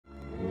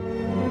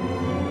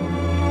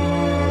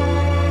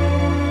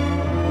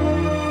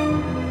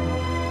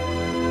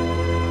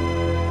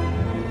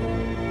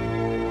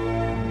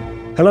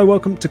Hello,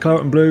 welcome to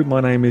Claret and Blue. My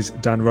name is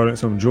Dan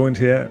Rowlands. I'm joined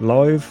here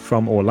live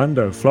from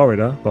Orlando,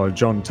 Florida by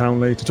John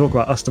Townley to talk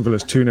about Aston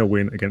Villa's 2-0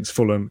 win against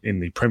Fulham in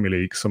the Premier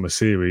League Summer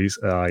Series,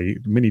 a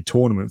mini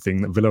tournament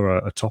thing that Villa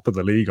are top of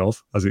the league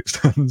of as it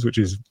stands, which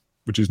is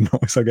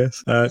nice, I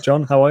guess.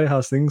 John, how are you?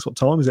 How's things? What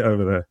time is it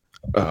over there?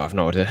 I've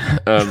no idea.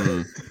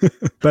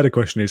 Better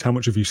question is, how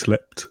much have you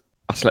slept?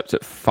 I slept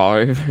at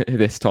 5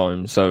 this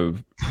time, so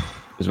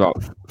it was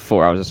about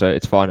 4 hours or so.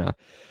 It's fine. I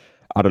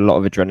had a lot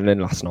of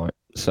adrenaline last night,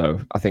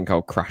 so I think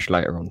I'll crash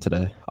later on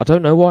today. I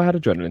don't know why I had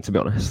adrenaline, to be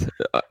honest.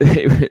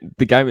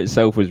 The game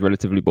itself was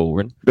relatively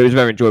boring, but it was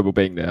very enjoyable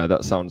being there.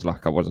 That sounds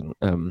like I wasn't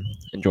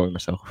enjoying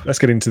myself. Let's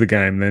get into the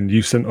game then.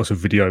 You sent us a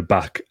video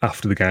back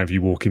after the game of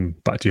you walking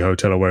back to your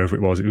hotel or wherever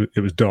it was. It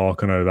was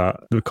dark, I know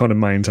that. The kind of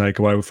main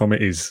takeaway from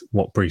it is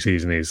what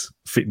pre-season is,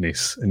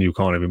 fitness, and you're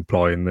kind of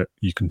implying that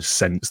you can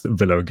sense that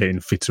Villa are getting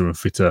fitter and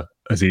fitter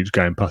as each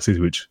game passes,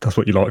 which that's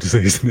what you like to see,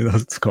 isn't it?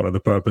 That's kind of the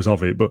purpose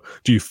of it. But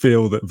do you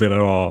feel that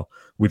Villa are,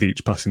 with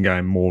each passing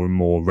game, more and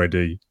more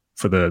ready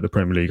for the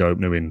Premier League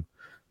opener in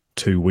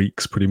 2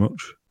 weeks, pretty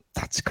much?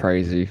 That's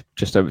crazy.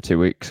 Just over 2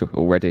 weeks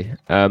already.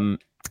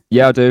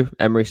 Yeah, I do.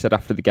 Emery said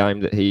after the game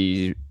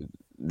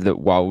that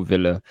while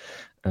Villa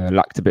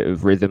lacked a bit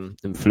of rhythm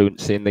and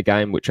fluency in the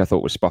game, which I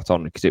thought was spot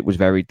on because it was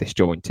very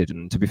disjointed.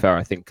 And to be fair,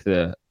 I think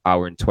the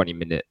hour and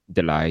 20-minute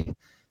delay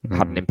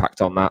had an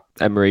impact on that.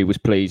 Emery was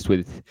pleased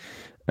with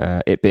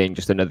it being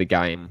just another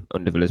game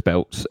under Villa's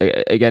belts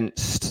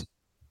against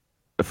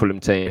a Fulham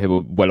team who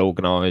were well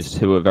organised,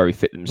 who were very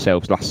fit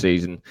themselves last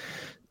season.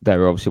 They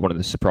were obviously one of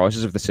the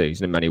surprises of the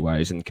season in many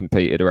ways and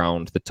competed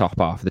around the top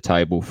half of the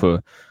table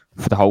for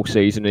the whole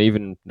season,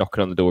 even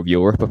knocking on the door of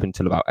Europe up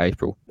until about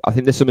April. I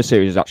think the summer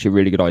series is actually a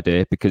really good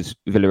idea because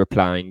Villa are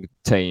playing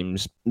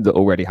teams that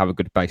already have a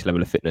good base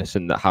level of fitness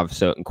and that have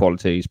certain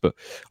qualities, but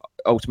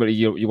ultimately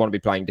you want to be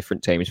playing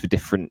different teams for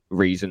different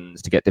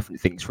reasons to get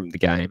different things from the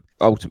game.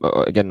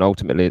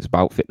 Ultimately it's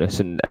about fitness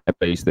and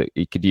abilities that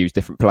you could use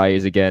different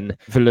players again.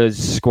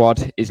 Villa's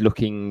squad is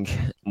looking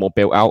more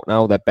built out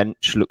now. Their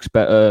bench looks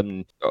better.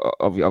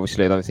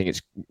 Obviously I don't think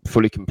it's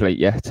fully complete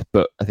yet,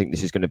 but I think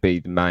this is going to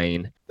be the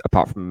main,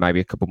 apart from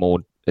maybe a couple more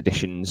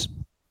additions.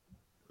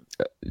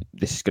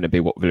 This is going to be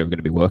what Villa are going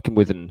to be working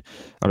with, and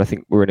I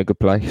think we're in a good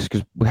place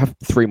because we have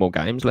 3 more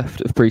games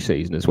left of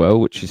pre-season as well,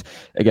 which is,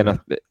 again,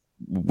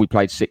 we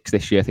played 6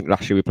 this year. I think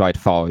last year we played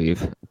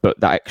 5, but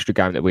that extra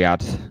game that we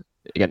had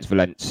against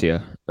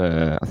Valencia,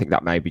 I think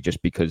that may be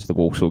just because the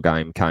Walsall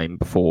game came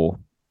before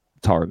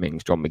Tyrone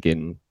Mings, John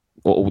McGinn,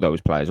 all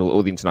those players,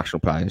 all the international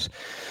players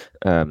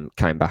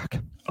came back.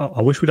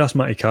 I wish we'd asked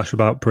Matty Cash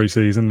about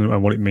pre-season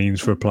and what it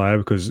means for a player,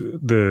 because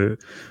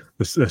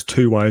there's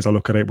 2 ways I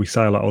look at it. We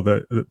say a lot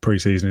that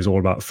pre-season is all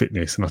about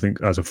fitness, and I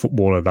think as a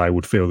footballer they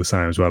would feel the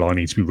same as well. I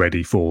need to be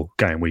ready for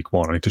game week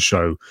 1. I need to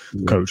show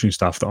coaching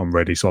staff that I'm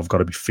ready, so I've got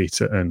to be fit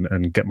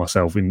and get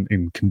myself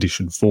in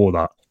condition for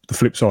that. The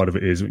flip side of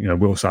it is,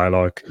 we'll say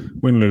like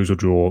win, lose or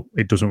draw,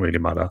 it doesn't really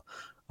matter.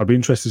 I'd be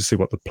interested to see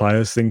what the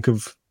players think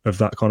of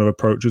that kind of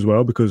approach as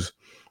well, because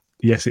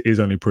yes, it is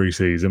only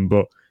pre-season,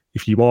 but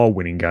if you are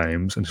winning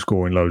games and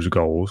scoring loads of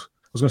goals,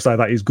 I was going to say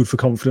that is good for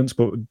confidence,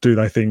 but do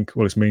they think,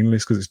 well, it's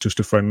meaningless because it's just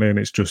a friendly and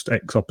it's just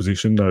X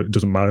opposition, no, it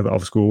doesn't matter that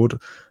I've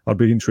scored? I'd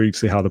be intrigued to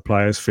see how the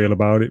players feel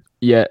about it.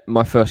 Yeah,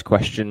 my first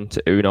question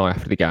to Unai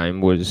after the game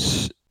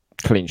was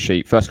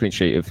first clean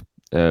sheet of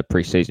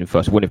pre-season,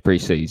 first win of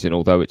pre-season,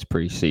 although it's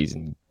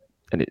pre-season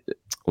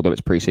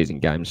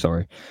game,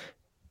 sorry.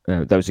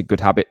 Those are good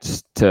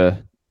habits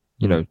to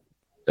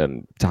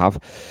have.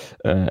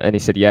 And he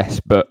said yes,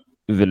 but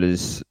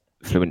Villa's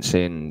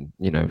fluency and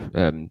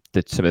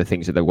some of the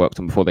things that they worked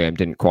on before the game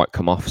didn't quite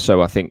come off.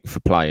 So I think for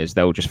players,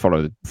 they'll just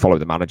follow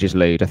the manager's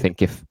lead. I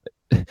think if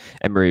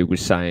Emery was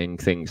saying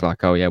things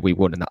like, "Oh yeah, we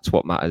won and that's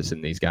what matters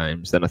in these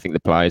games," then I think the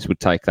players would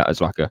take that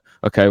as like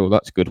okay, well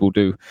that's good. We'll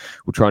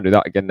try and do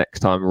that again next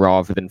time,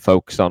 rather than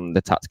focus on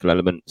the tactical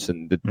elements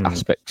and the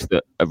aspects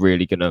that are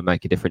really going to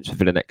make a difference for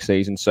Villa next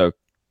season. So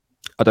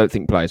I don't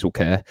think players will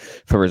care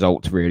for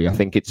results really. I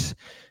think it's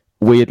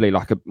weirdly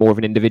like more of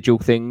an individual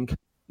thing.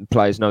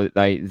 Players know that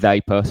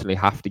they personally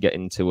have to get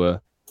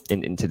into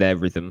their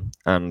rhythm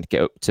and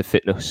get up to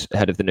fitness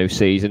ahead of the new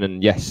season.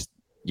 And yes,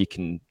 you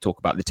can talk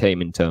about the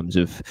team in terms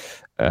of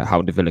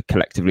how do Villa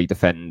collectively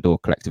defend or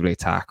collectively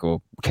attack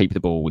or keep the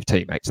ball with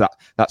teammates,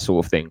 that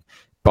sort of thing.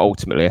 But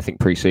ultimately, I think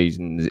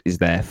pre-season is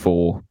there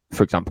for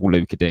example,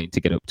 Luca Dean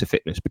to get up to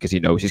fitness because he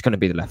knows he's going to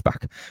be the left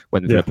back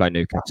when Villa play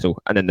Newcastle,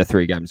 and then the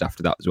 3 games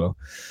after that as well,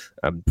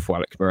 before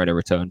Alex Moreno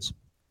returns.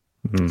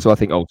 So I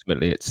think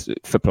ultimately it's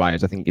for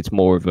players. I think it's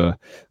more of an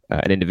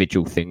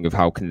individual thing of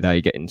how can they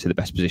get into the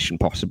best position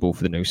possible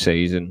for the new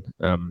season.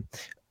 And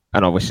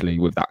obviously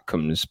with that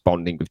comes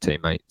bonding with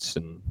teammates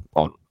and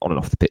on and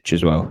off the pitch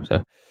as well.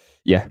 So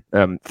yeah,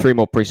 3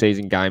 more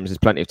pre-season games. There's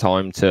plenty of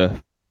time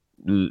to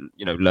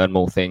learn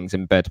more things,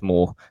 embed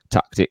more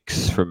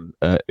tactics from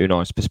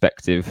Unai's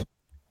perspective.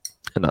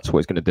 and that's what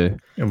he's going to do.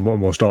 And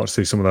we'll start to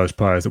see some of those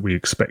players that we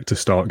expect to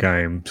start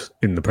games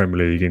in the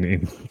Premier League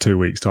in 2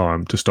 weeks'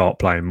 time to start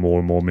playing more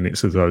and more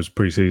minutes as those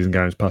pre-season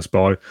games pass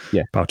by.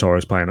 Yeah. Pau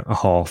Torres playing a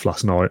half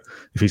last night.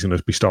 If he's going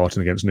to be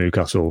starting against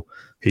Newcastle,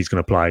 he's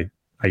going to play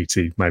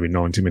 80, maybe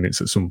 90 minutes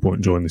at some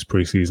point during this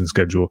pre-season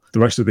schedule. The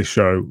rest of this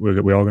show, we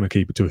are going to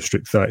keep it to a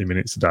strict 30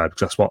 minutes today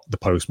because that's what the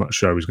post-match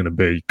show is going to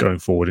be going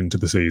forward into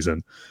the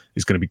season.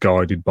 It's going to be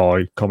guided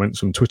by comments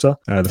from Twitter.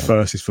 The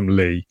first is from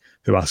Lee,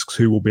 who asks,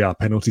 who will be our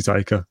penalty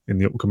taker in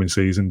the upcoming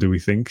season, do we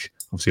think?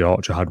 Obviously,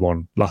 Archer had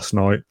one last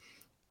night.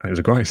 It was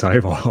a great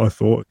save, I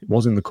thought. It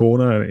was in the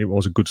corner, and it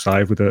was a good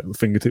save with the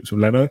fingertips of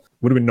Leno.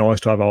 Would have been nice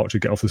to have Archer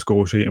get off the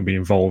score sheet and be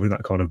involved in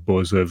that kind of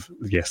buzz of,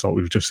 yes, like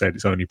we've just said,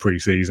 it's only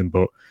pre-season,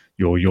 but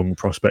your young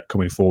prospect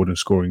coming forward and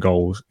scoring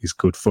goals is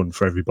good fun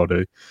for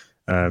everybody.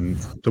 So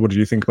what did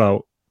you think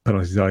about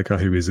penalty taker?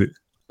 Who is it?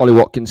 Ollie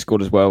Watkins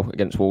scored as well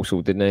against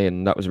Walsall, didn't he?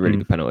 And that was a really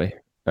good penalty.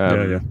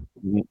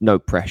 No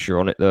pressure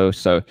on it, though,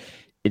 so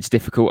it's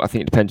difficult. I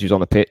think it depends who's on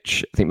the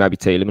pitch. I think maybe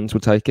Tielemans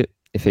would take it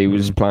if he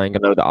was playing. I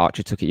know that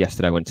Archer took it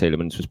yesterday when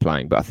Tielemans was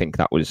playing, but I think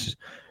that was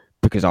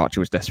because Archer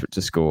was desperate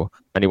to score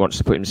and he wants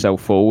to put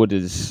himself forward.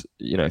 As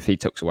you know, if he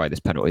tucks away this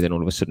penalty, then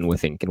all of a sudden we're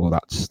thinking, well,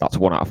 that's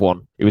 1 out of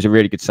 1. It was a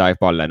really good save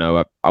by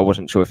Leno. I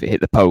wasn't sure if it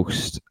hit the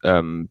post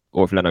or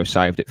if Leno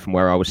saved it from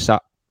where I was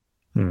sat,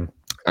 and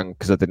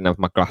because I didn't have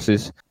my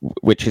glasses,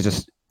 which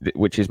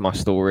is my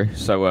story.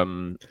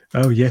 So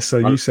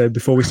you said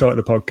before we started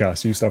the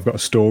podcast, you said I've got a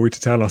story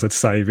to tell. I said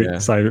save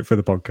it for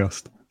the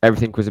podcast.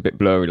 Everything was a bit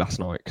blurry last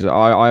night because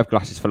I have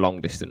glasses for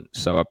long distance,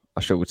 so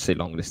I struggle to see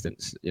long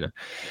distance,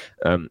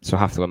 so I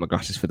have to wear my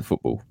glasses for the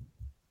football.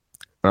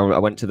 I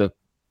went to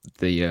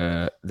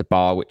the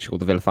bar which all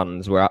the Villa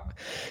fans were at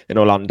in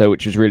Orlando,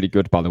 which was really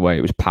good, by the way.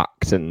 It was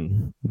packed,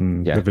 and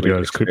the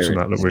videos, clips from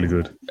that look really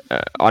good.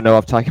 I know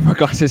I've taken my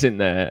glasses in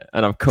there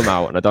and I've come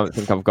out and I don't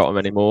think I've got them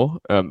anymore,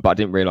 but I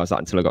didn't realise that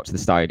until I got to the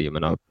stadium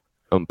and I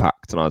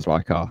unpacked and I was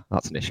like,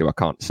 that's an issue, I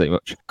can't see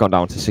much. Gone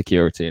down to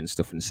security and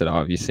stuff and said,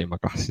 have you seen my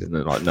glasses? And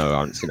they're like, no, I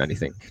haven't seen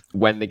anything.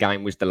 When the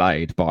game was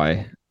delayed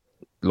by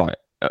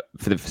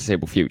for the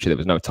foreseeable future, there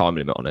was no time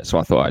limit on it, so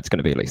I thought it's going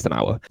to be at least an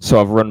hour. So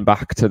I've run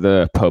back to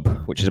the pub,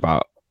 which is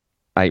about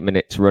 8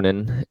 minutes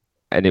running,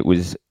 and it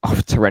was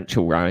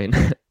torrential rain.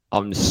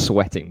 I'm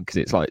sweating because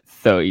it's like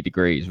 30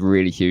 degrees,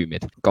 really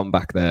humid. Gone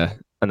back there,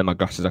 and then my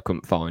glasses, I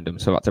couldn't find them,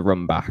 so I had to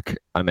run back.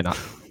 I'm in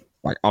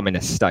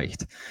a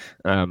state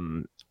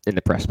in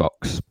the press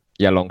box.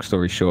 Yeah, long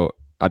story short,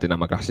 I didn't have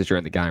my glasses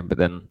during the game, but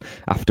then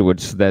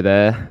afterwards they're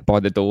there by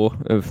the door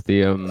of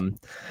the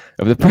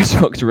press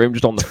box room,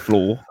 just on the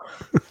floor.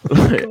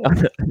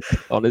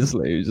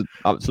 Honestly, it was an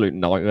absolute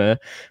nightmare.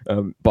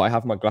 But I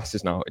have my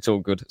glasses now. It's all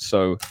good.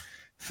 So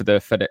for the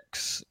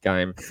FedEx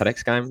game,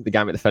 the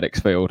game at the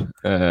FedEx Field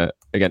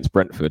against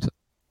Brentford,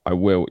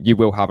 you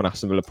will have an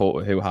Aston Villa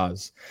supporter who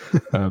has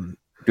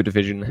good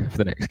vision for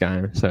the next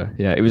game. So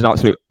yeah, it was an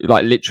absolute,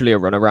 literally a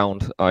run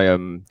around.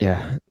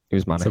 It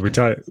was manic.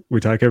 So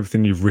we take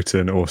everything you've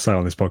written or say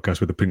on this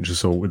podcast with a pinch of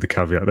salt, with the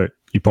caveat that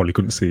you probably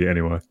couldn't see it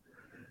anyway.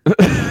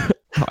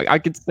 I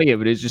could see it,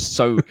 but it's just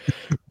so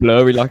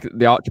blurry. Like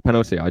the Archer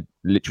penalty, I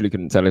literally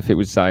couldn't tell if it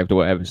was saved or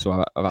whatever.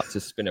 So I've had to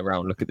spin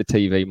around, look at the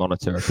TV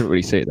monitor. I couldn't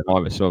really see it then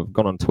either. So I've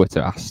gone on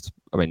Twitter,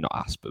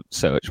 but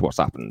search what's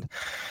happened.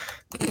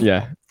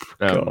 Yeah.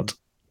 God.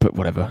 But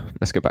whatever.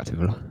 Let's go back to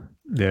Villa.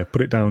 Yeah,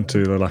 put it down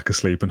to the lack of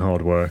sleep and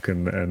hard work,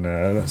 and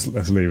let's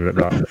leave it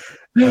at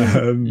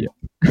that.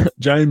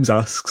 James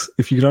asks,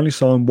 if you could only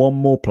sign one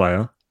more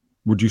player,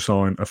 would you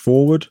sign a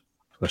forward,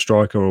 a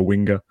striker, or a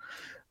winger,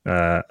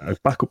 a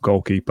backup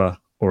goalkeeper,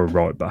 or a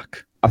right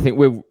back? I think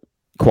we're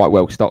quite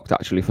well stocked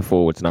actually for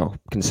forwards now,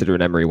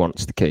 considering Emery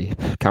wants to keep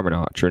Cameron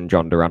Archer and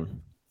John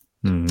Duran.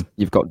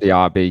 You've got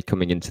DRB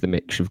coming into the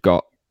mix. You've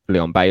got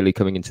Leon Bailey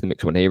coming into the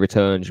mix when he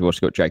returns. You've also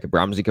got Jacob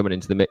Ramsey coming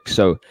into the mix.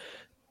 So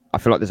I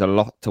feel like there's a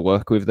lot to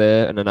work with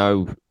there. And I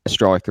know a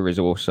striker is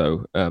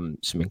also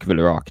something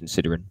Villa are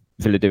considering.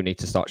 Villa do need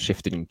to start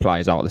shifting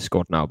players out of the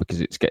squad now because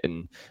it's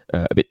getting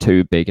a bit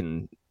too big,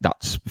 and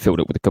that's filled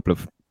up with a couple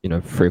of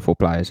 3 or 4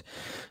 players.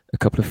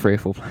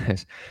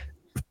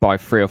 By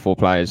 3 or 4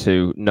 players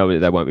who know that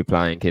they won't be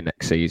playing here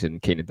next season.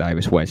 Keenan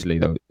Davis, Wesley,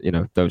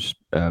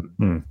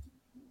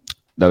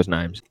 those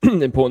names.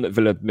 Important that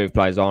Villa move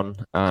players on,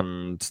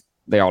 and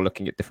they are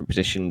looking at different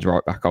positions.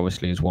 Right back,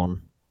 obviously, is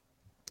one.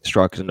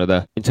 Strikers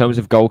another. In terms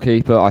of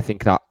goalkeeper, I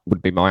think that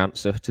would be my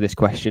answer to this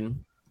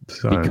question,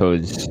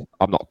 because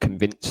I'm not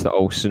convinced that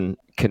Olsen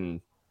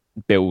can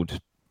build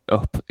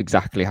up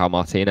exactly how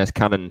Martinez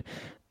can, and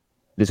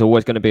there's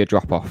always going to be a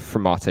drop-off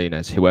from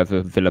Martinez,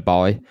 whoever Villa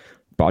buy,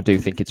 but I do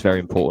think it's very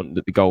important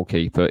that the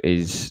goalkeeper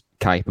is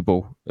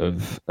capable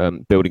of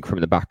building from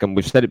the back, and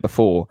we've said it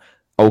before,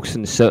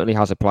 Olsen certainly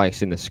has a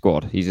place in the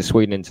squad. He's a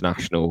Sweden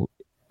international,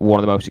 one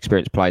of the most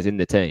experienced players in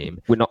the team.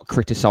 We're not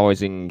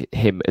criticising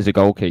him as a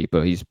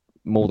goalkeeper. He's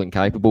more than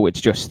capable. It's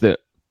just that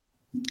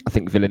I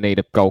think Villa need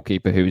a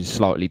goalkeeper who is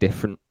slightly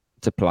different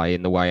to play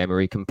in the way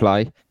Emery can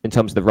play. In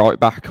terms of the right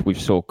back, we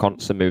saw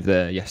Konsa move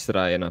there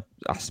yesterday, and I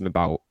asked him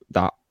about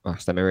that. I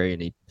asked Emery,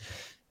 and he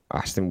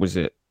asked him, was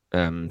it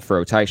for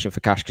rotation for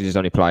Cash because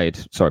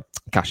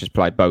Cash has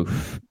played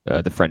both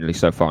the friendly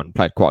so far and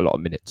played quite a lot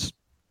of minutes.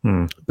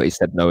 But he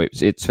said no,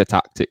 it's for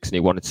tactics, and he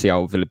wanted to see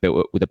how Villa built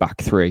up with a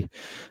back three,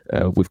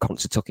 with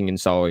Conte tucking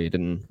inside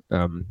and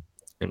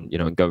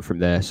go from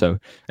there. So,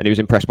 and he was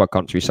impressed by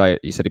Conte. He said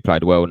he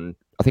played well, and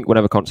I think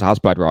whenever Conte has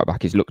played right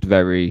back, he's looked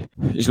very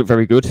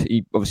good.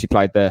 He obviously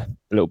played there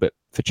a little bit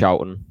for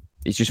Charlton.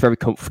 He's just very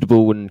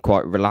comfortable and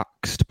quite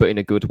relaxed, but in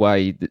a good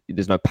way.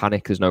 There's no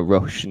panic, there's no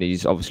rush, and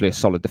he's obviously a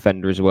solid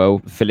defender as well.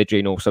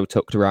 Philogene also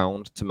tucked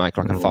around to make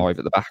like a 5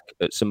 at the back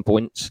at some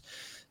points.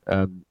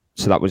 So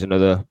that was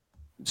another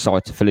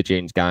side to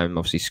Philogene's game.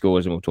 Obviously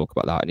scores, and we'll talk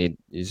about that. And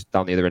he's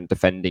down the other end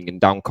defending, and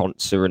down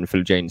Conser and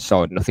Philogene's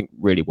side. Nothing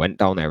really went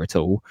down there at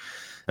all.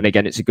 And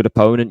again, it's a good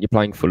opponent. You're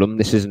playing Fulham.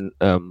 This isn't,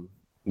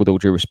 with all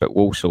due respect,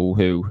 Walsall,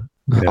 who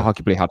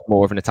arguably had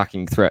more of an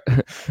attacking threat.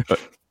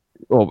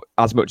 Or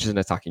as much as an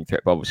attacking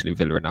threat, but obviously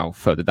Villa are now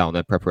further down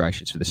their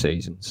preparations for the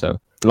season. So,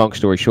 long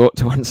story short,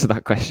 to answer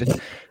that question,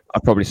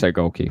 I'd probably say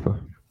goalkeeper.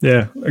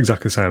 Yeah,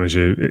 exactly the same as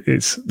you.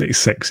 It's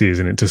sexy,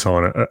 isn't it, to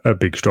sign a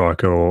big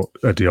striker or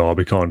a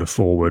Diaby kind of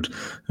forward,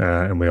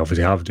 and we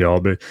obviously have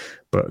Diaby,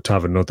 but to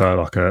have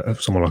another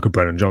someone like a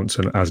Brennan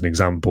Johnson as an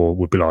example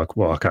would be like,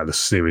 well, okay, there's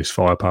serious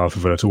firepower for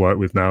Villa to work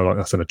with now. Like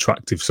that's an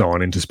attractive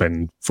signing to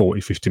spend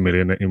 40-50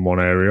 million in one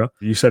area.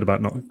 You said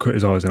about not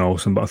criticising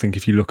Olsen, but I think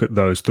if you look at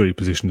those three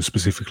positions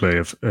specifically,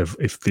 of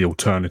if the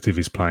alternative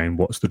is playing,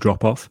 what's the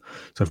drop off?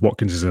 So if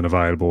Watkins isn't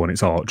available and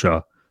it's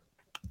Archer,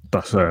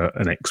 that's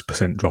an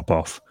X% drop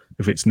off.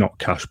 If it's not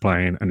Cash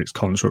playing and it's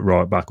Conser at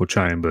right back or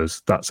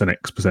Chambers, that's an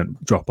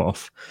X% drop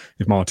off.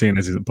 If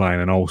Martinez isn't playing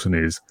and Olsen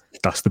is,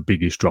 that's the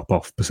biggest drop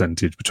off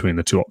percentage between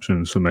the two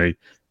options for me.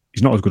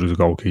 He's not as good as a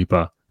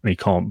goalkeeper, and he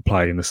can't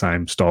play in the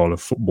same style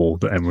of football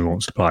that Emery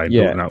wants to play,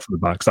 building out from the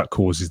backs. That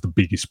causes the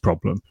biggest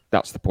problem.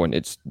 That's the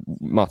point.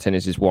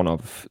 Martinez is one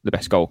of the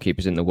best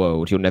goalkeepers in the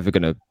world. You're never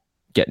going to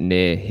get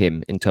near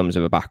him in terms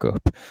of a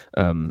backup.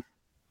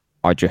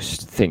 I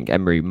just think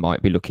Emery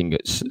might be looking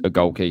at a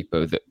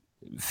goalkeeper that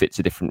fits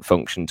a different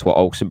function to what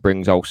Olsen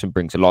brings. Olsen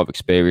brings a lot of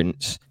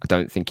experience. I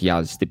don't think he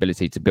has the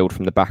ability to build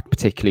from the back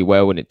particularly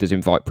well, and it does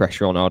invite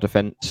pressure on our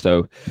defence.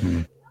 So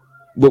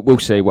we'll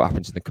see what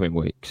happens in the coming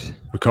weeks.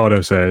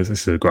 Ricardo says,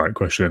 this is a great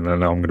question,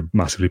 and I'm going to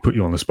massively put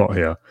you on the spot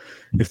here.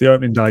 If the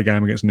opening day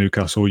game against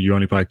Newcastle, you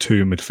only play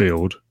 2 in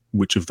midfield,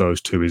 which of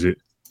those 2 is it?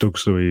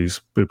 Douglas Luiz,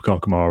 Boubacar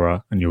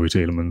Kamara, and Youri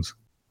Tielemans?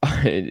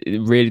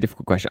 Really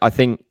difficult question. I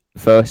think,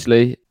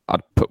 firstly,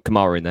 I'd put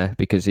Kamara in there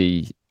because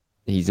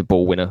he's a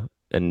ball winner,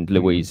 and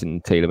Luiz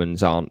and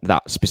Tielemans aren't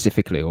that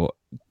specifically or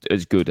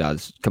as good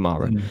as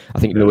Kamara. I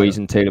think Luiz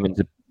and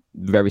Tielemans are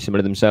very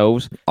similar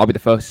themselves. I'll be the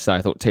first to say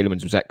I thought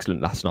Tielemans was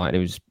excellent last night, and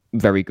he was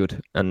very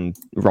good and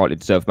rightly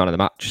deserved man of the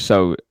match.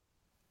 So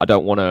I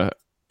don't want to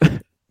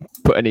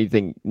put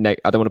anything. I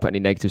don't want to put any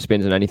negative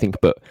spins on anything,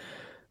 but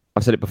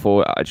I've said it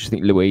before. I just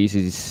think Luiz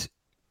is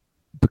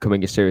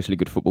becoming a seriously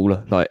good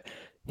footballer. Like,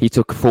 he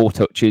took 4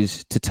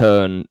 touches to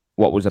turn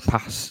what was a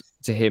pass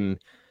to him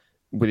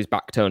with his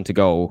back turned to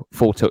goal,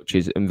 4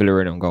 touches, and Villa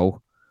in on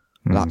goal.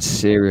 That's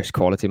serious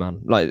quality,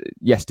 man. Like,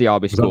 yes,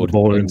 Diaby scored. The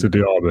ball into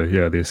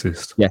Diaby, the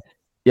assist. Yeah,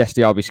 yes,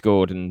 Diaby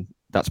scored, and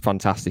that's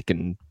fantastic.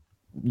 And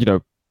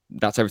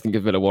that's everything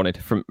that Villa wanted.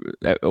 From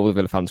all the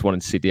Villa fans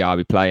wanted to see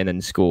Diaby play and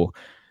then score.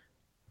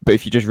 But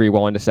if you just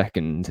rewind a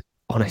second,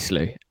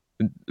 honestly,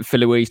 for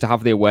Luiz to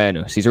have the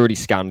awareness, he's already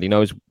scanned. He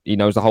knows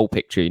the whole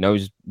picture. He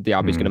knows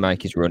Diaby's going to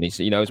make his run.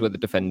 He knows where the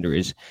defender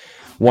is.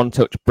 1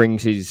 touch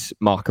brings his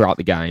marker out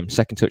the game.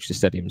 2nd touch to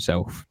steady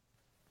himself.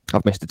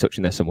 I've missed a touch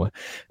in there somewhere.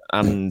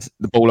 And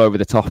the ball over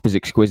the top is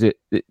exquisite.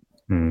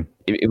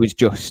 It was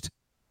just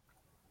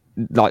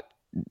like,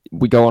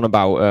 we go on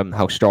about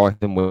how striker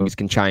and wings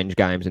can change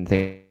games and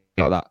things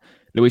like that.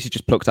 Luiz has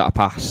just plucked out a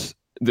pass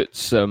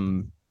that's,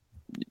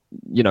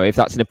 if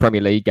that's in a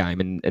Premier League game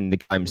and the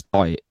game's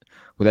tight,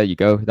 well, there you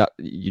go.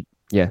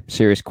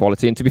 Serious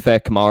quality. And to be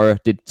fair, Kamara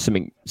did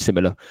something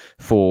similar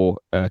for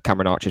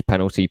Cameron Archer's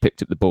penalty. He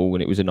picked up the ball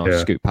and it was a nice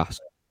scoop pass.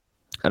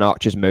 And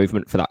Archer's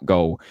movement for that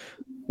goal.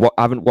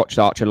 I haven't watched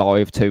Archer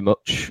live too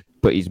much,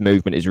 but his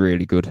movement is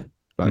really good.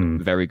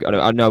 Very good.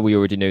 I know we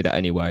already knew that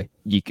anyway.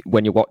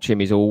 When you watch him,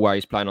 he's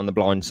always playing on the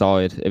blind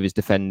side of his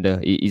defender.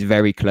 He's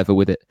very clever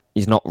with it.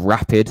 He's not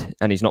rapid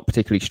and he's not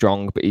particularly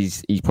strong, but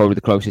he's probably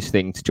the closest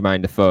thing to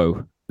Jermaine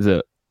Defoe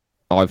that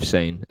I've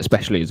seen,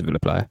 especially as a Villa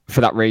player.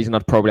 For that reason,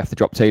 I'd probably have to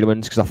drop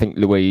Tielemans because I think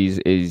Luiz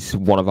is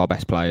one of our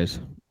best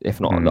players, if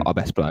not our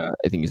best player.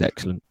 I think he's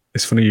excellent.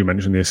 It's funny you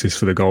mentioned the assist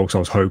for the goal, because I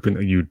was hoping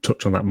that you'd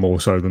touch on that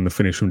more so than the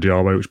finish from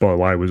Diaby, which, by the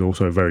way, was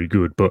also very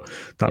good. But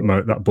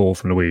that ball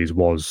from Luiz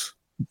was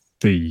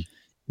the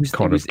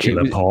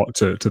killer part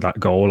to that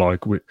goal.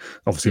 Like,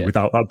 obviously,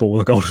 without that ball,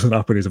 the goal doesn't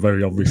happen. Is a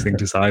very obvious thing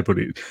to say, but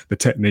the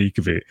technique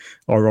of it,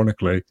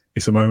 ironically,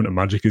 it's a moment of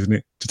magic, isn't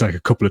it? To take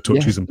a couple of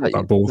touches and put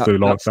that ball through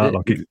like that.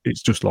 Like,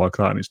 it's just like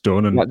that, and it's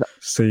done. And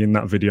seeing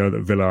that video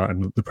that Villa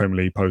and the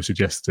Premier League posted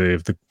yesterday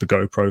of the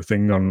GoPro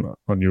thing on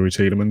Youri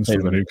Tielemans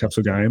for the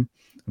Newcastle game,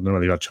 I don't know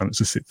whether you had a chance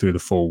to sit through the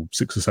full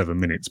 6 or 7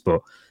 minutes,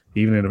 but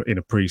even in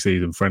a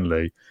pre-season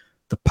friendly,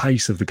 the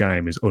pace of the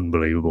game is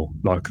unbelievable.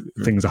 Like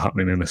things are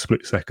happening in a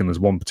split second. There's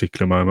one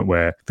particular moment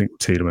where I think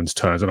Tielemans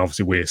turns, and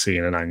obviously we're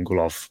seeing an angle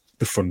of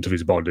the front of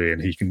his body,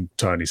 and he can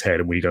turn his head,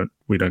 and we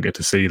don't get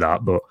to see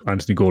that. But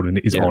Anthony Gordon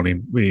is on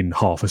him in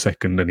half a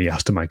second, and he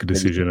has to make a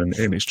decision,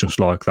 and it's just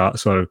like that.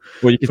 So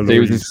you can see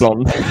with his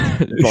blonde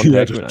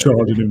hair, just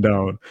charging him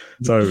down.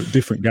 So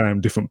different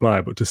game, different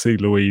player. But to see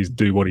Luiz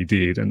do what he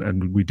did,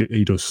 and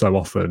he does so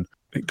often,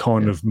 it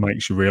kind of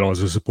makes you realise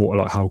as a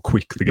supporter like how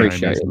quick the game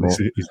is.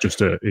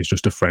 It's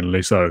just a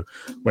friendly. So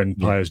when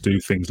players do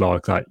things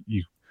like that,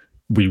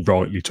 we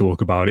rightly talk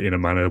about it in a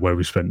manner where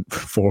we spent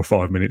 4 or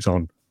 5 minutes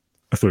on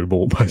a through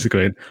ball,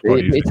 basically.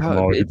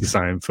 It's the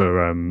same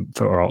for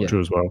Archer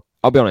as well.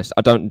 I'll be honest,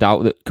 I don't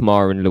doubt that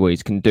Kamara and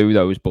Luiz can do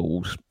those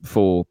balls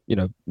for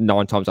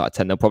 9 times out of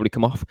 10 they'll probably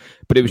come off.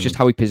 But it was just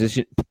how he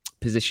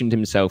positioned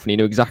himself, and he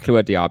knew exactly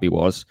where Diaby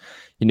was.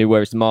 He knew where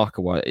his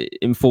marker was.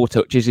 In 4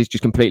 touches, he's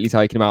just completely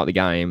taken him out of the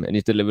game, and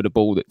he's delivered a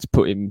ball that's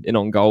put him in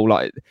on goal.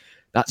 Like,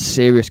 that's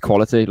serious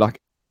quality.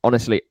 Like,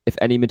 honestly, if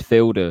any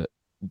midfielder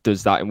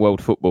does that in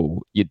world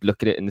football, you'd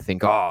look at it and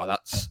think, oh,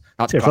 that's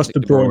if that's De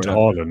Bruyne to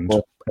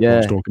Haaland.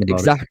 Yeah,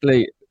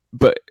 exactly.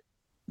 But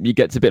you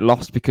get a bit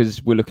lost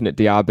because we're looking at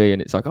Diaby,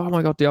 and it's like, oh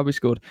my God, Diaby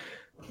scored.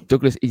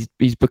 Douglas,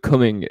 he's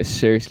becoming a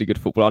seriously good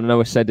footballer. I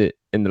know I said it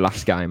in the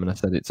last game, and I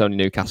said it's only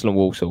Newcastle and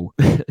Walsall,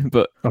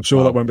 but I'm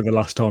sure that won't be the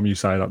last time you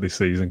say that this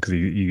season, because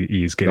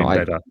he is getting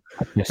better.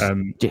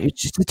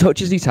 It's just the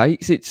touches he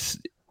takes. It's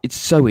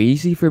so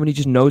easy for him, and he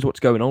just knows what's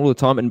going on all the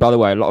time. And by the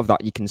way, a lot of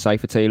that you can say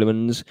for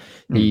Tielemans.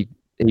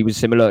 He was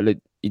similar,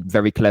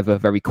 very clever,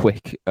 very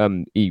quick.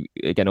 He,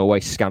 again,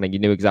 always scanning. He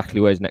knew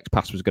exactly where his next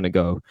pass was going to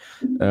go.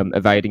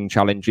 Evading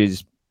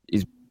challenges,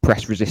 is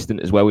press resistant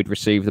as well. He'd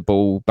receive the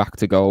ball back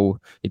to goal.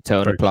 He'd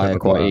turn a player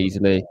quite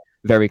easily.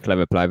 Very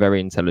clever player,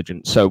 very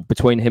intelligent. So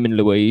between him and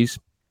Luiz,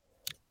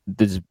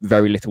 there's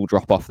very little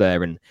drop off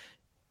there. And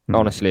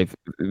honestly, if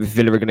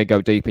Villa are going to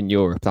go deep in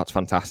Europe, that's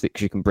fantastic,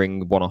 because you can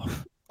bring one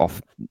off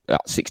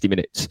at 60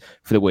 minutes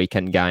for the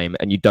weekend game,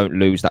 and you don't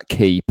lose that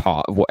key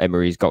part of what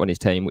Emery's got on his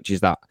team, which is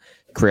that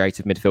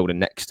creative midfielder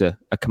next to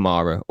a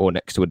Kamara or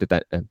next to a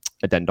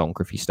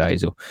Dendoncker if he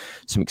stays, or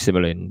something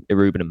similar in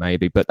Ruben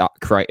maybe. But that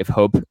creative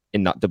hub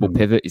in that double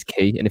pivot is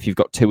key, and if you've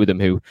got 2 of them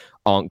who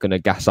aren't going to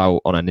gas out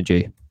on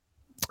energy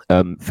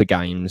for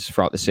games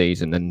throughout the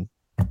season, then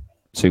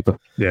super.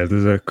 Yeah,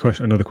 there's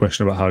another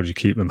question about how do you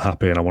keep them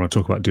happy, and I want to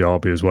talk about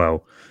Diaby as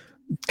well.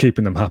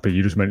 Keeping them happy,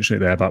 you just mentioned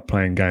it there about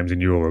playing games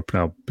in Europe.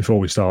 Now, before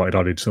we started,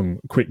 I did some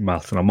quick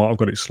math, and I might have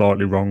got it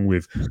slightly wrong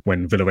with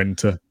when Villa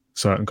enter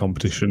certain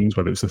competitions,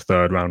 whether it's the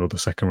 3rd round or the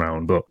 2nd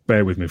round, but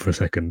bear with me for a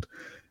second.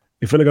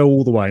 If Villa go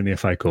all the way in the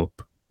FA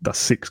Cup, that's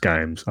 6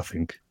 games, I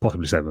think,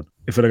 possibly 7.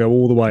 If Villa go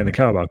all the way in the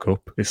Carabao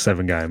Cup, it's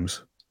 7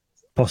 games,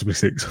 possibly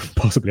 6,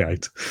 possibly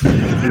 8. If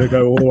Villa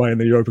go all the way in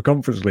the Europa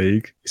Conference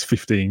League, it's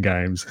 15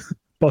 games.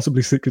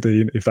 Possibly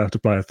 16 if they have to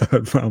play a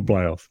 3rd round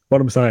playoff.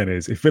 What I'm saying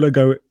is, if Villa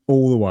go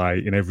all the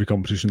way in every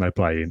competition they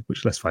play in,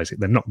 which, let's face it,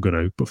 they're not going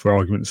to, but for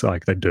argument's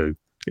sake, they do,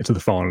 get to the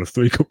final of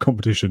 3 cup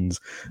competitions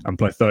and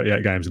play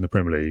 38 games in the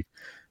Premier League,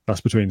 that's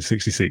between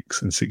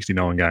 66 and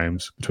 69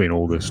 games between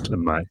August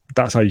and May.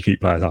 That's how you keep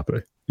players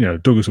happy.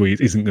 Douglas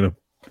Luiz isn't going to,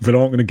 Villa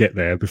aren't going to get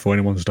there before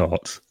anyone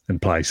starts and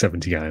play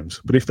 70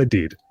 games. But if they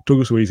did,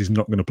 Douglas Luiz is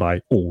not going to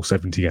play all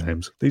 70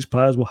 games. These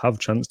players will have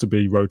chance to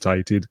be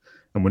rotated,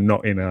 and we're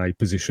not in a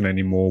position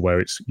anymore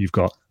where you've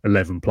got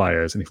 11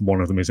 players, and if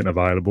one of them isn't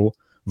available,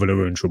 Villa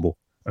are in trouble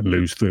and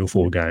lose 3 or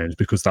 4 games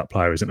because that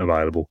player isn't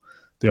available.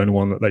 The only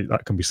one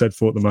that can be said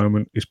for at the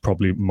moment is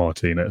probably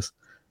Martinez.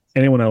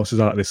 Anyone else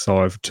is out of this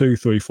side for 2,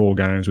 3, 4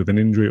 games with an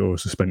injury or a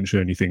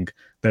suspension, you think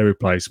their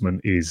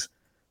replacement is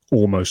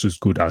almost as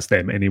good as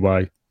them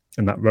anyway.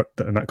 And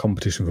that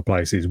competition for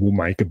places will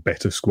make a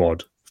better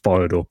squad,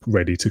 fired up,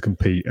 ready to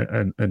compete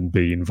and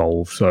be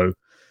involved. So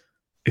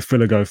if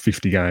Villa go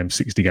 50 games,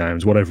 60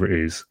 games, whatever it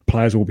is,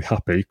 players will be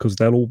happy because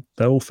they'll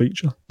all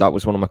feature. That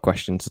was one of my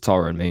questions to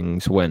Tyrone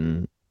Mings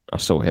when I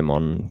saw him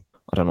on,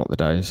 I don't know what the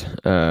day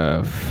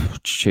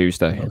is,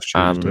 Tuesday.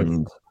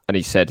 And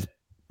he said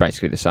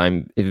basically the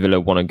same. If Villa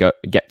want to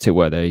get to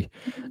where they,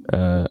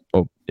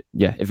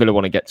 if Villa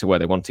want to get to where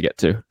they want to get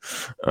to,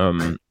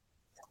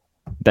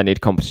 they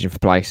need competition for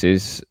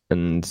places,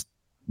 and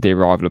the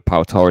arrival of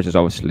Pau Torres is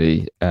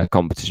obviously a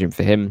competition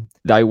for him.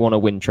 They want to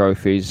win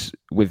trophies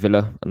with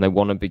Villa, and they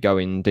want to be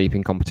going deep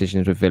in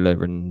competitions with Villa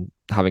and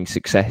having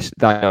success.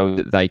 They know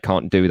that they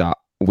can't do that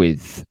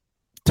with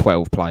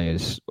 12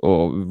 players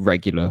or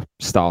regular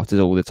starters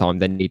all the time.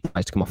 They need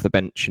players to come off the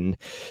bench and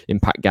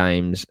impact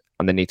games,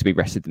 and they need to be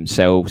rested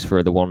themselves for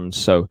other ones.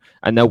 So,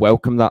 and they'll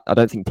welcome that. I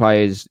don't think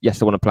players, yes,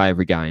 they want to play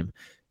every game,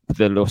 but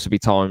there'll also be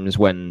times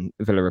when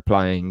Villa are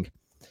playing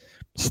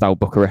Steaua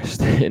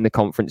Bucharest in the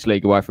Conference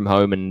League away from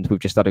home, and we've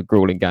just had a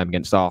grueling game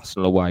against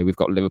Arsenal away. We've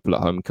got Liverpool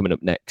at home coming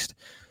up next.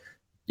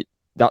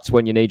 That's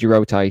when you need your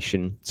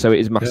rotation. So it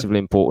is massively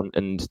important,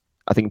 and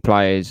I think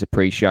players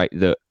appreciate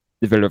that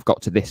the Villa have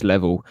got to this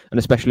level, and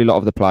especially a lot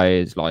of the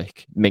players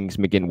like Mings,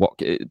 McGinn,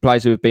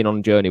 players who have been on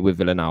a journey with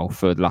Villa now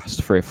for the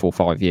last 3 or 4,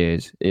 5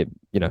 years.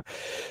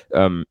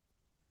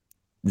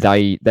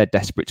 they're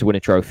desperate to win a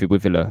trophy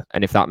with Villa,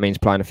 and if that means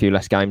playing a few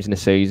less games in a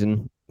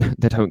season,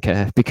 they don't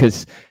care,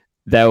 because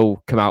they'll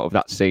come out of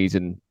that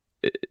season,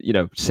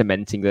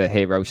 cementing their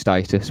hero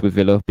status with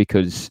Villa,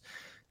 because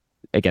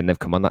again they've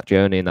come on that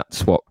journey, and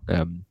that's what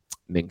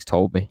Mings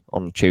told me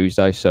on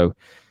Tuesday. So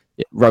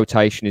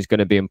rotation is going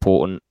to be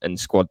important, and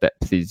squad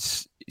depth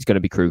is going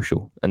to be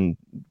crucial, and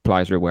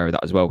players are aware of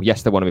that as well.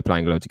 Yes, they want to be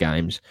playing loads of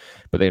games,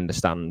 but they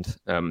understand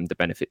the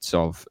benefits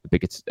of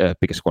a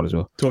bigger squad as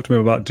well. Talk to me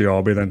about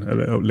Diaby then,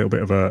 a little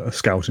bit of a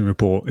scouting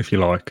report, if you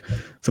like.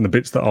 From the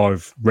bits that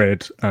I've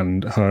read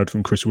and heard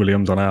from Chris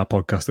Williams on our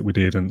podcast that we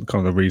did, and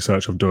kind of the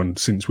research I've done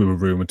since we were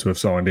rumoured to have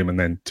signed him and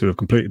then to have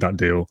completed that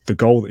deal, the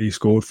goal that he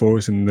scored for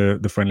us in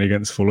the friendly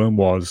against Fulham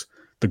was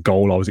the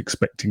goal I was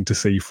expecting to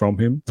see from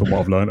him, from what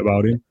I've learned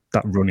about him.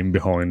 That running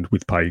behind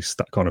with pace,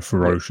 that kind of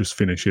ferocious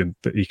finishing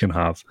that he can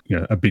have.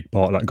 A big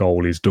part of that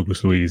goal is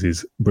Douglas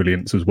Luiz's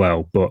brilliance as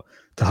well. But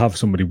to have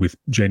somebody with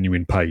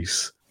genuine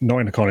pace, not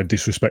in a kind of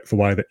disrespectful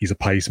way that he's a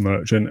pace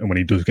merchant, and when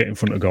he does get in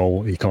front of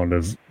goal, he kind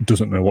of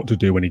doesn't know what to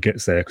do when he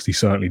gets there, because he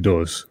certainly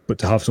does. But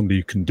to have somebody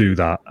who can do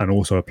that and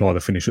also apply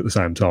the finish at the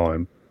same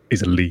time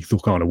is a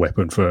lethal kind of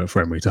weapon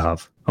for Emery to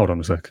have. Hold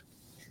on a sec.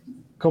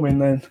 Come in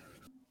then.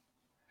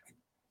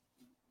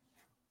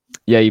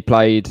 Yeah, he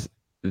played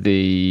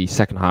the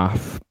second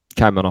half,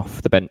 came on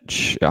off the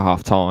bench at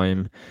half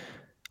time.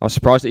 I was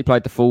surprised that he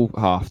played the full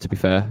half, to be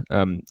fair.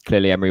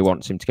 Clearly Emery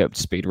wants him to get up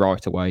to speed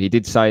right away. He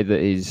did say that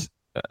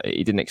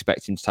he didn't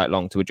expect him to take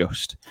long to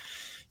adjust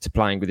to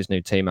playing with his new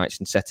teammates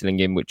and settling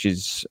in, which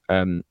is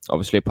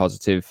obviously a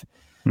positive.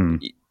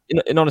 And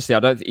honestly,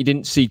 he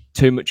didn't see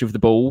too much of the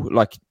ball.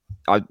 Like,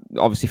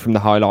 obviously from the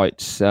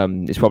highlights,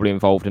 he's probably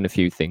involved in a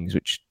few things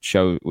which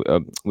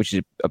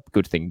is a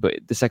good thing. But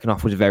the second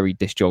half was very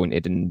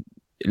disjointed and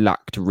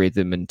lacked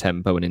rhythm and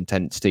tempo and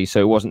intensity,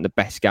 so it wasn't the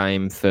best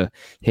game for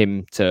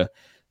him to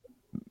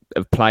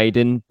have played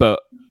in. But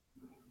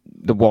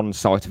the one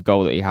sight of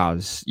goal that he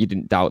has, you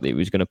didn't doubt that he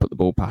was going to put the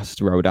ball past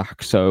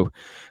Rodak. So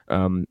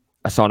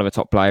a sign of a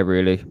top player,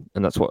 really.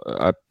 And that's what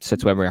I said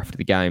to Emery after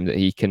the game, that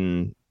he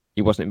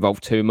wasn't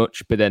involved too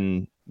much, but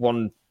then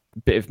one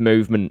bit of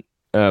movement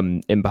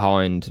in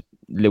behind,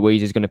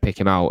 Luiz is going to pick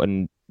him out,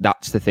 and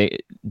that's the thing.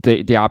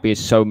 Diaby is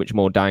so much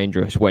more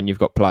dangerous when you've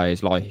got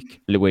players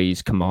like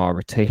Luiz,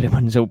 Kamara,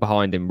 Tielemans all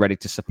behind him, ready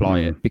to supply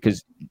it,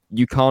 because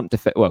you can't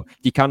defend. Well,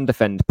 you can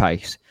defend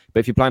pace,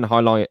 but if you're playing a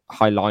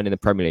high line in the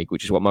Premier League,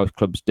 which is what most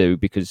clubs do,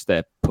 because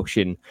they're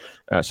pressing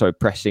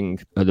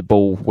the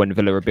ball when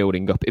Villa are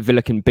building up. If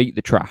Villa can beat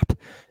the trap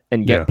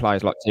and get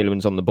players like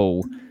Tielemans on the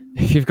ball,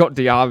 if you've got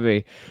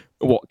Diaby,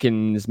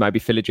 Watkins, maybe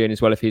Philogene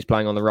as well, if he's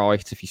playing on the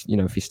right, if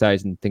he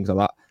stays and things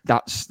like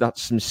that,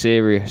 that's some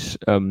serious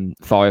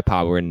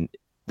firepower. And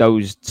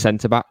those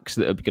centre backs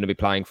that are going to be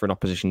playing for an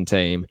opposition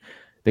team,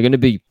 they're going to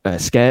be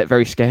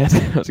very scared.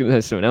 I was going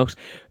to say something else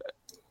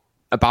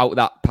about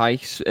that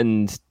pace,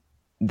 and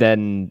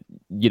then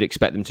you'd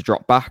expect them to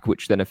drop back,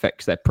 which then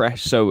affects their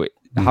press. So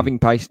having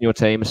pace in your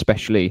team,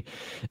 especially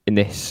in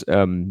this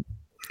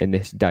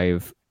day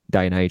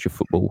and age of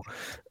football,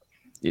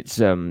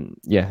 it's I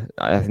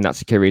think that's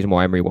the key reason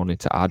why Emery wanted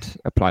to add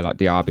a player like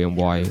Diaby, and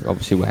why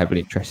obviously we're heavily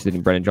interested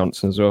in Brennan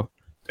Johnson as well.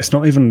 It's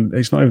not even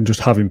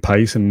just having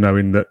pace and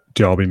knowing that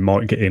Diaby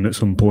might get in at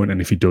some point, and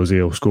if he does,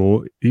 he'll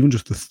score. Even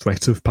just the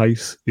threat of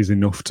pace is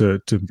enough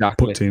to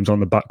put teams on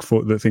the back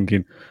foot, that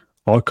thinking,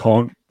 I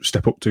can't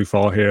step up too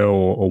far here,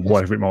 or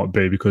whatever it might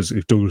be, because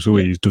if Douglas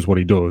Luiz does what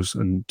he does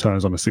and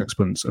turns on a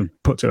sixpence and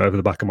puts it over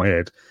the back of my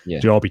head,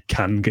 Diaby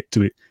can get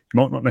to it. He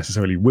might not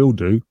necessarily will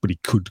do, but he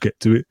could get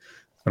to it.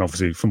 And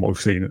obviously, from what we've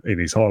seen in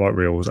his highlight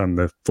reels and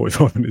the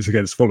 45 minutes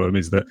against Fulham,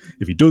 is that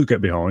if he does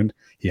get behind,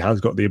 he has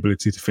got the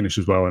ability to finish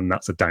as well. And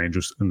that's a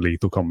dangerous and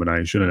lethal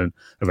combination, and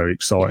a very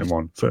exciting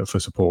one for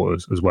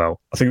supporters as well.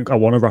 I think I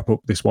want to wrap up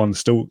this one.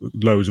 Still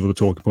loads of other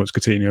talking points.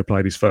 Coutinho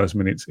played his first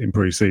minutes in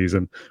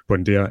pre-season.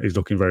 Buendia is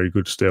looking very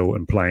good still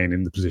and playing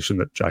in the position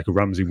that Jacob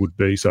Ramsey would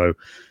be. So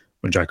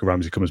when Jacob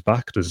Ramsey comes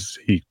back, does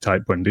he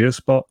take Buendia's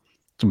spot?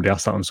 Somebody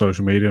asked that on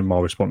social media, and my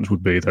response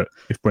would be that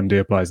if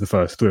Buendia plays the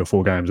first 3 or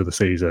 4 games of the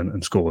season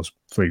and scores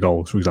 3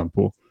 goals, for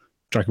example,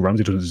 Jacob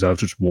Ramsey doesn't deserve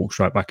to just walk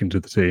straight back into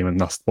the team, and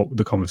that's what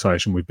the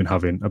conversation we've been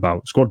having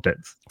about squad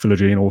depth.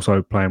 Philogene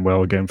also playing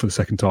well again for the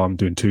second time,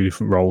 doing 2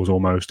 different roles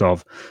almost,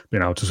 of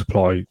being able to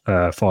supply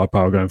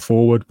firepower going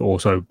forward, but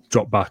also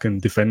drop back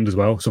and defend as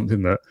well,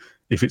 something that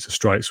if it's a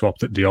straight swap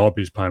that Diaby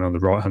is playing on the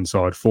right-hand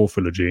side for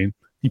Philogene,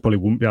 he probably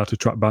wouldn't be able to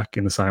track back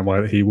in the same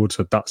way that he would,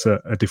 so that's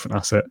a different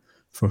asset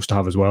for us to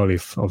have as well,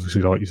 if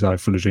obviously, like you say,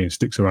 Philogene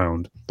sticks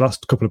around. The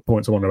last couple of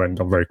points I want to end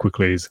on very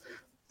quickly is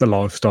the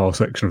lifestyle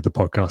section of the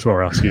podcast,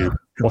 where I ask you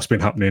what's been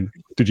happening.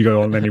 Did you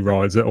go on any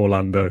rides at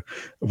Orlando?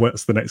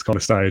 What's the next kind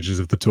of stages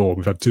of the tour?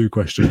 We've had 2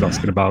 questions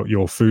asking about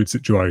your food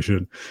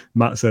situation.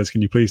 Matt says,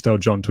 can you please tell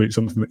John to eat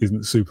something that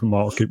isn't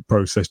supermarket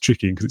processed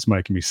chicken, because it's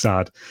making me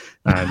sad?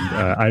 And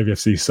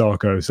AVFC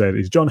Sarko said,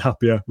 is John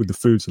happier with the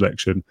food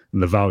selection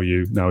and the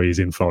value now he's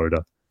in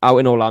Florida? Out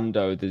in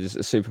Orlando, there's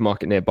a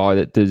supermarket nearby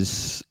that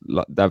does,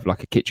 they have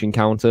like a kitchen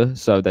counter,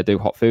 so they do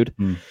hot food,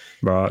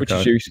 right, which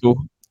is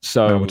useful.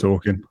 So now we're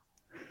talking.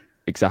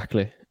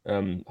 Exactly.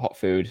 Hot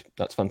food,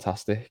 that's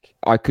fantastic.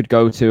 I could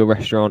go to a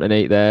restaurant and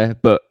eat there,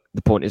 but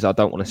the point is I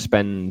don't want to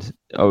spend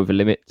over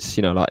limits.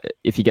 You know, like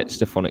if you get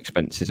stuff on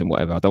expenses and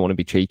whatever, I don't want to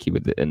be cheeky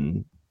with it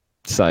and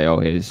say, oh,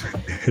 here's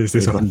Here's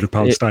this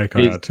 £100 steak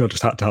I had. I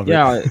just had to have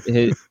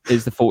it.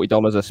 Here's the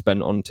 $40 I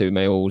spent on 2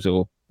 meals,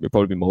 or it'll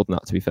probably be more than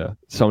that, to be fair.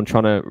 So I'm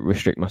trying to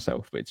restrict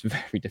myself, but it's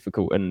very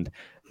difficult. And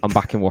I'm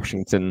back in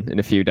Washington in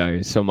a few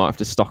days, so I might have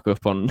to stock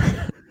up on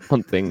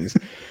on things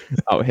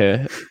out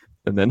here.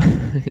 And then,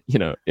 I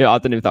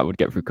don't know if that would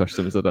get through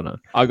customs. I don't know.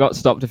 I got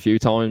stopped a few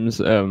times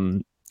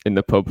in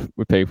the pub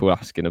with people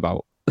asking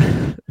about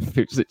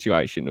food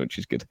situation, which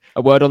is good.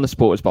 A word on the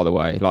supporters, by the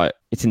way. Like,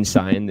 it's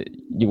insane that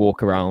you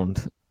walk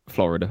around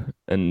Florida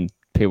and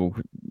people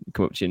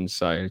come up to you and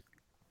say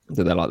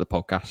that they like the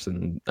podcast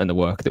and the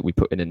work that we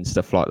put in and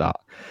stuff like that.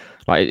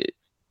 Like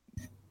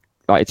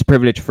it's a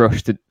privilege for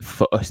us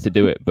to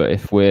do it. But I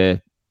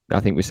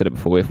think we said it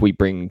before, if we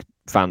bring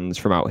fans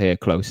from out here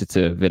closer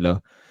to Villa,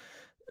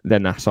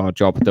 then that's our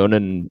job done.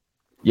 And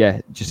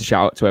yeah, just a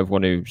shout out to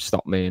everyone who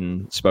stopped me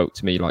and spoke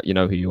to me, like, you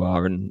know who you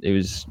are. And it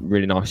was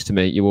really nice to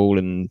meet you all,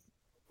 and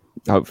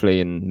hopefully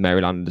in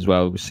Maryland as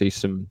well, we'll see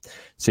some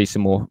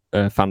more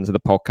fans of the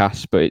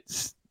podcast. But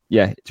it's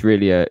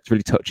really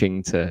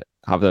touching to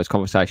have those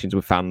conversations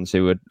with fans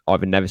who had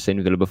either never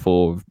seen Villa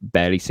before,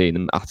 barely seen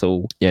them at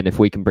all. Yeah, and if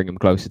we can bring them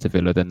closer to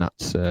Villa, then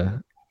that's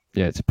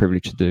it's a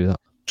privilege to do that.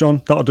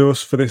 John, that'll do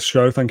us for this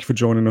show. Thank you for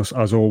joining us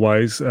as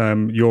always.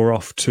 You're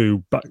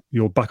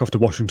back off to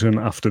Washington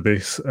after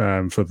this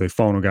for the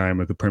final game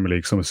of the Premier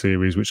League Summer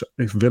Series, which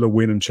if Villa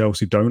win and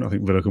Chelsea don't, I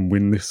think Villa can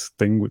win this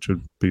thing, which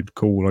would be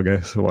cool, I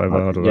guess, or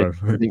whatever. I don't know.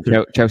 I think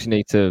Chelsea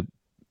need to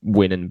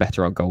win and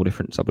better our goal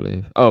difference, I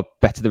believe. Oh,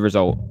 better the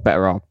result,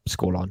 better our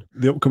scoreline.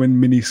 The upcoming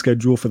mini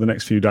schedule for the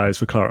next few days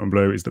for Claret and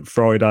Blue is that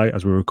Friday,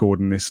 as we're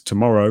recording this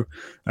tomorrow,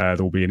 there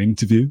will be an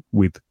interview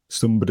with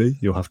somebody.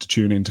 You'll have to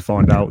tune in to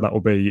find out. That will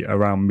be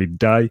around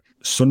midday.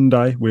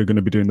 Sunday, we're going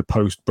to be doing the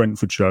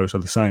post-Brentford show, so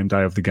the same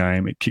day of the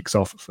game. It kicks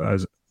off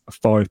as a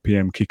 5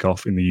 p.m.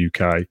 kickoff in the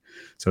UK.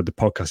 So the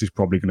podcast is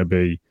probably going to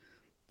be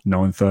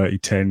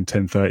 9:30,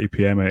 10:30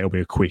 p.m. and it'll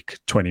be a quick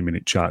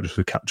 20-minute chat just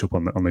to catch up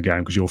on the game,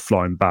 because you're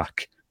flying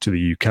back to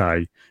the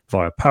UK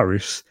via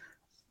Paris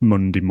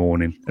Monday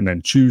morning, and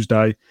then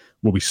Tuesday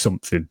will be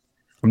something.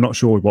 I'm not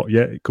sure what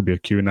yet. It could be a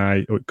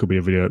Q&A, or it could be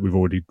a video that we've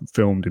already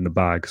filmed in the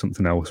bag,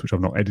 something else which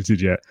I've not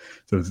edited yet.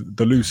 So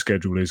the loose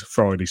schedule is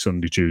Friday,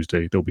 Sunday,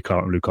 Tuesday. There'll be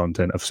Claret and Blue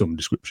content of some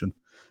description.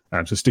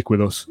 So stick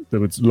with us. There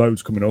was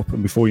loads coming up,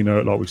 and before you know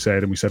it, like we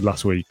said, and we said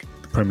last week,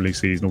 the Premier League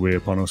season will be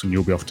upon us, and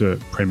you'll be off to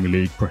Premier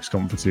League press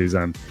conferences,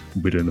 and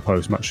we'll be doing the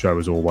post-match show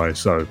as always.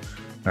 So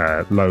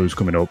loads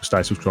coming up.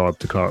 Stay subscribed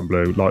to Claret and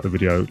Blue, like the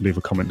video, leave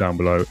a comment down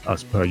below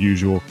as per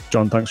usual.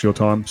 John, thanks for your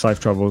time. Safe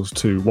travels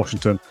to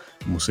Washington,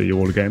 and we'll see you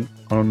all again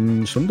on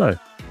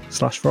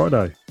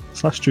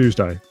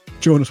Sunday/Friday/Tuesday.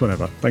 Join us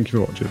whenever. Thank you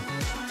for watching.